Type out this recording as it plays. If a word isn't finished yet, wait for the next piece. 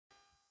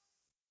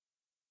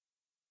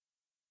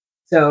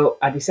So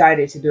I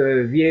decided to do a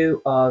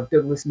review of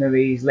Douglas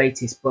Murray's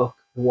latest book,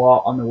 The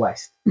War on the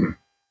West.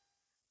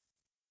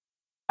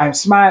 I'm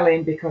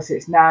smiling because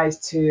it's nice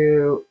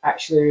to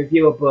actually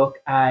review a book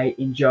I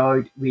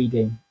enjoyed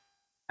reading.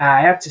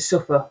 I had to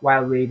suffer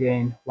while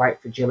reading White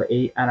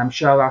Fragility, and I'm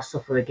sure I'll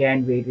suffer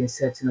again reading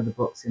certain other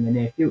books in the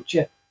near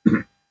future.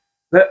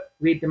 But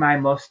read them I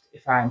must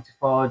if I am to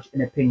forge an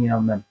opinion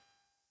on them.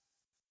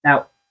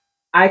 Now,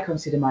 I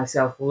consider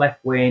myself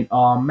left-wing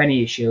on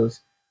many issues,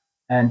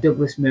 and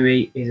Douglas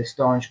Murray is a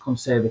staunch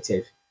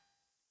conservative.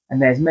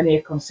 And there's many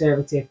a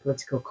conservative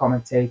political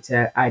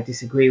commentator I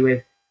disagree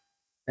with,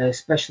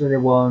 especially the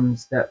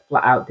ones that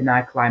flat out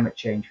deny climate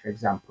change, for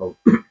example.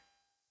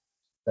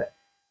 But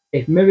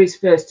if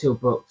Murray's last two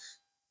books,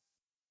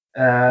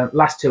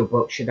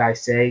 should I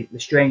say, The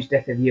Strange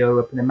Death of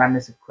Europe and The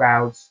Madness of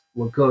Crowds,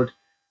 were good,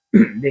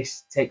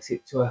 this takes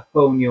it to a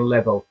whole new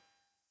level.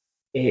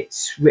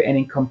 It's written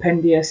in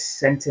compendious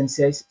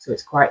sentences, so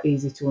it's quite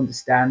easy to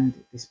understand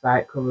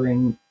despite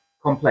covering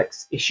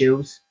complex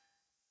issues.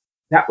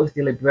 That was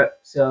deliberate,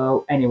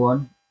 so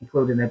anyone,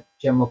 including the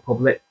general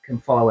public, can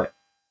follow it.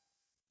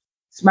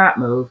 Smart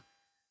move,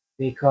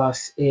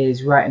 because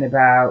he's writing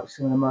about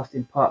some of the most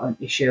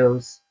important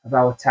issues of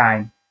our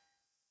time.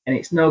 And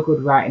it's no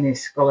good writing in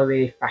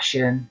scholarly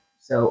fashion,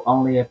 so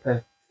only a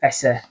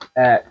professor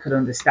could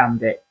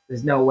understand it.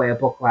 There's no way a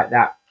book like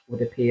that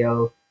would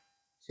appeal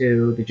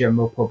to the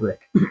general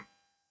public.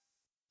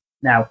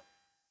 Now,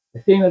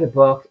 the theme of the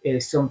book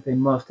is something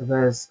most of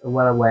us are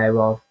well aware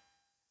of: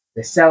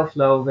 the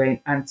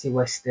self-loathing,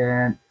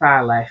 anti-Western,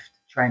 far left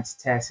trying to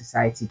tear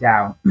society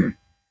down.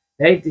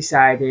 They've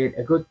decided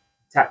a good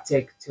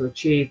tactic to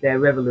achieve their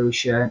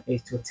revolution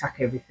is to attack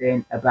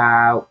everything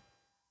about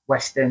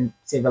Western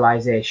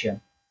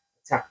civilization.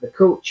 Attack the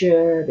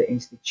culture, the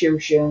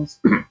institutions,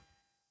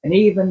 and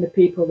even the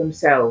people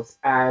themselves,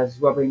 as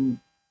Robin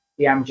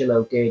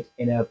DiAngelo did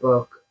in her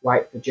book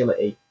White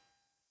Fragility.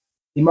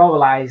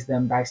 Demoralize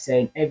them by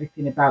saying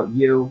everything about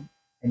you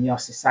and your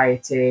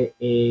society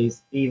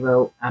is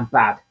evil and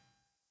bad.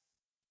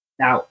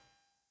 Now,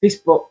 this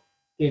book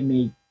gave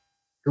me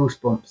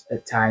goosebumps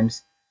at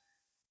times.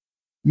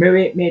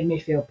 Murray made me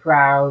feel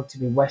proud to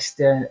be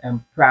Western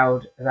and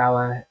proud of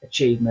our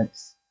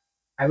achievements.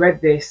 I read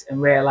this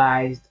and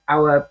realised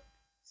our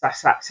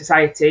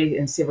society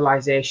and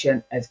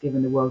civilization has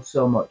given the world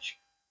so much.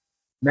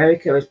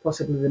 America is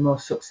possibly the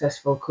most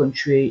successful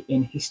country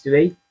in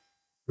history.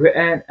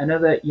 Britain and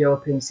other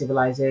European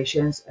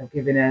civilizations have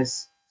given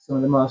us some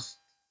of the most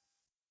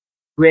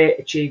great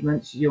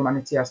achievements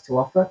humanity has to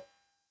offer.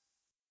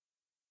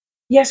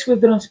 Yes, we've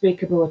done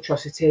unspeakable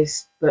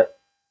atrocities, but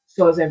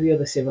so has every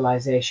other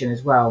civilization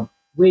as well.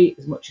 We,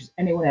 as much as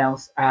anyone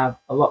else, have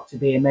a lot to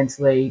be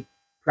immensely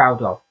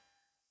proud of.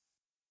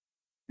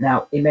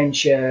 Now, he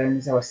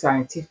mentions our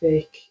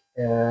scientific,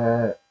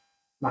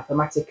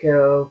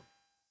 mathematical,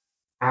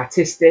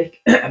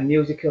 artistic, and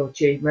musical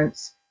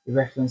achievements. He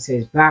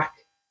references Bach,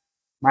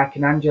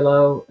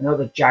 Michelangelo, and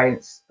other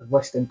giants of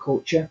Western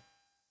culture.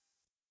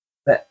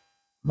 But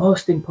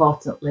most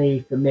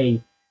importantly for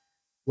me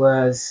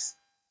was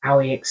how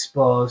he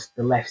exposed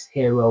the left's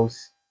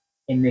heroes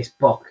in this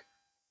book.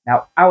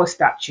 Now, our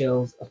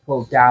statues are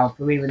pulled down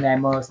for even their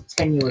most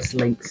tenuous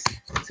links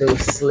to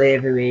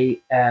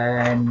slavery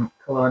and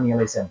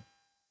colonialism.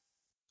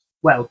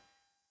 Well,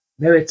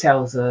 Murray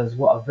tells us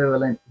what a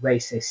virulent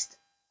racist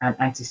and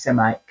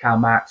anti-Semite Karl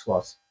Marx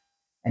was.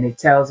 And he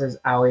tells us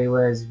how he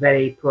was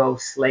very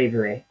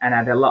pro-slavery and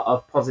had a lot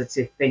of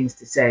positive things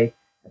to say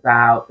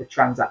about the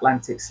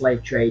transatlantic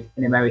slave trade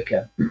in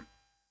America.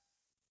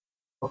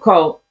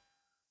 Foucault,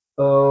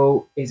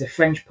 who is a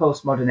French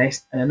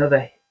postmodernist and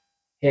another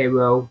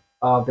hero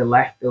of the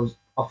left who's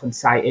often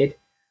cited,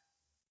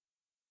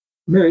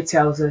 Murray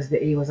tells us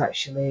that he was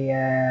actually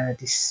a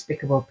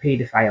despicable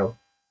paedophile.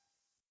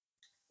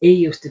 He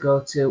used to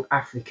go to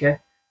Africa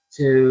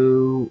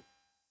to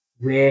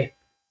rape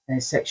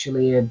and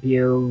sexually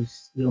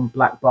abuse young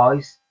black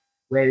boys,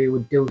 where he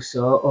would do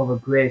so over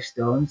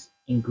gravestones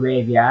in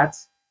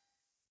graveyards.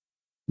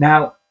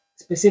 Now,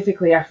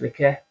 specifically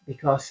Africa,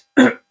 because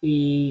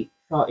he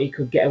thought he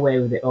could get away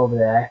with it over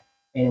there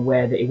in a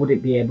way that he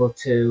wouldn't be able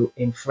to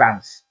in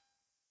France.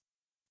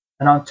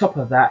 And on top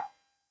of that,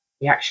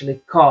 he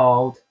actually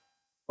called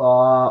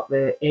for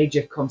the age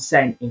of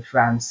consent in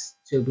France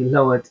to be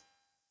lowered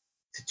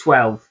to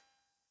 12.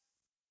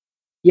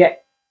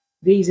 Yet,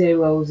 these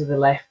heroes of the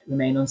left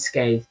remain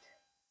unscathed.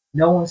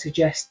 No one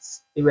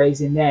suggests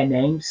erasing their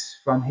names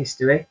from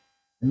history.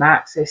 The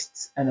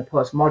Marxists and the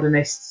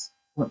postmodernists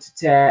want to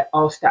tear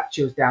all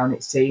statues down,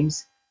 it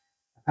seems,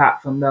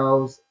 apart from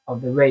those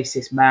of the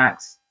racist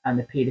Marx and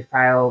the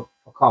paedophile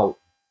Foucault.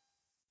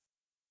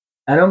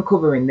 And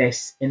uncovering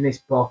this in this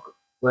book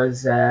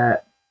was a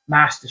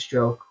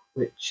masterstroke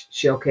which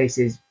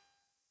showcases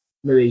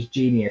Murray's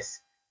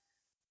genius.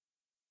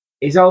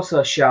 He's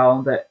also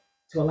shown that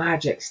to a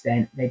large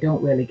extent they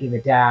don't really give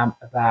a damn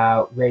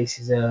about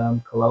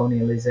racism,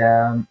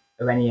 colonialism,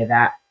 or any of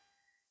that,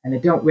 and they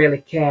don't really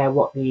care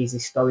what these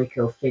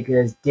historical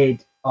figures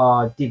did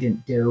or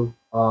didn't do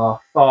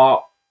or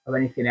thought or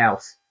anything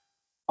else.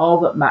 All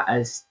that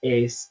matters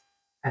is,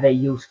 are they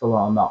useful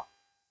or not?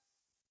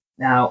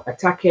 Now,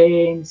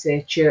 attacking,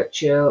 say,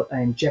 Churchill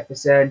and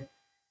Jefferson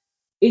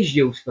is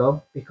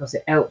useful because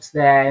it helps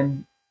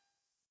them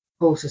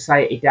pull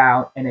society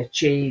down and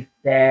achieve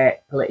their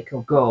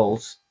political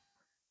goals.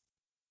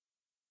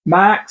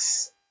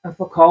 Marx and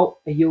Foucault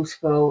are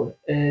useful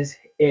as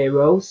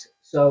heroes,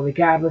 so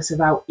regardless of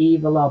how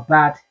evil or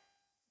bad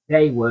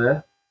they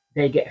were,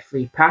 they get a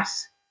free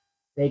pass.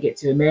 They get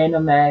to remain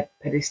on their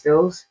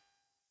pedestals.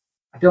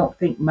 I don't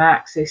think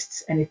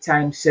Marxists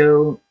anytime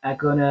soon are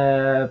going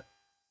to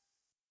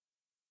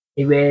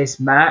erase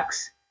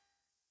Marx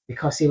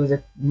because he was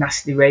a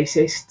nasty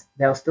racist.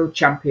 They'll still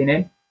champion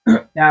him.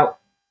 Now,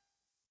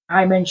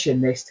 I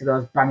mention this to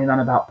those banging on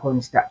about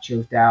pulling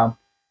statues down,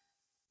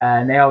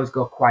 and they always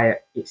go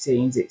quiet. It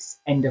seems it's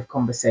end of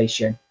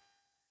conversation.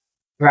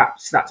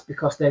 Perhaps that's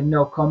because they've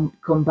no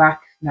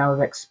comeback now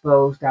they've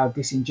exposed how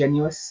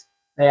disingenuous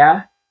they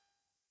are.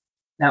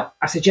 Now,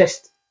 I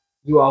suggest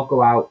you all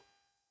go out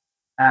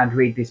and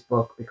read this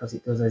book because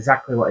it does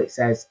exactly what it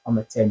says on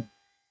the tin.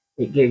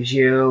 It gives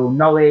you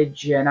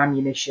knowledge and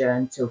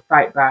ammunition to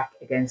fight back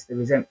against the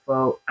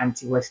resentful,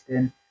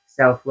 anti-Western,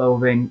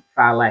 self-loathing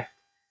far left.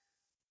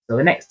 So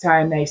the next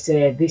time they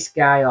say this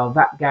guy or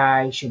that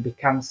guy should be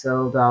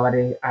cancelled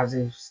or has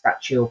a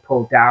statue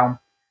pulled down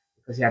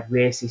because he had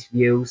racist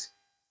views,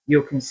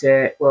 you can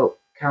say, well,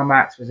 Karl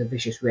Marx was a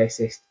vicious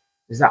racist.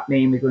 Does that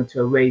mean we're going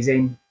to erase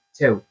him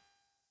too?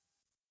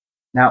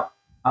 Now,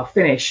 I'll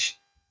finish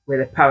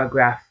with a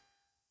paragraph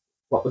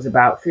what was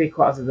about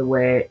 3/4 of the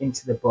way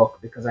into the book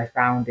because I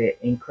found it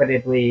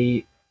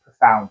incredibly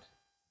profound.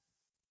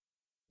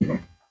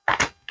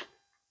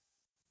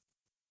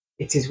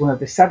 It is one of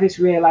the saddest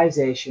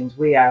realizations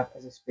we have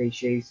as a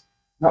species,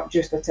 not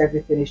just that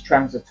everything is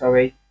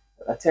transitory,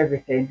 but that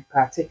everything,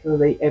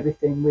 particularly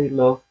everything we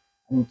love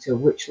and into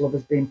which love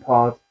has been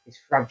poured, is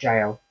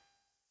fragile.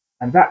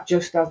 And that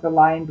just as the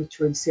line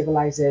between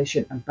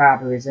civilization and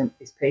barbarism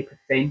is paper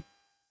thin,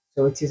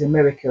 so it is a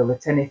miracle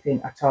that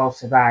anything at all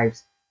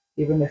survives,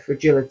 even the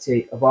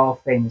fragility of all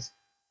things,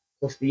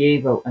 plus the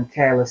evil and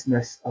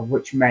carelessness of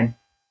which men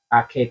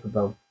are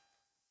capable.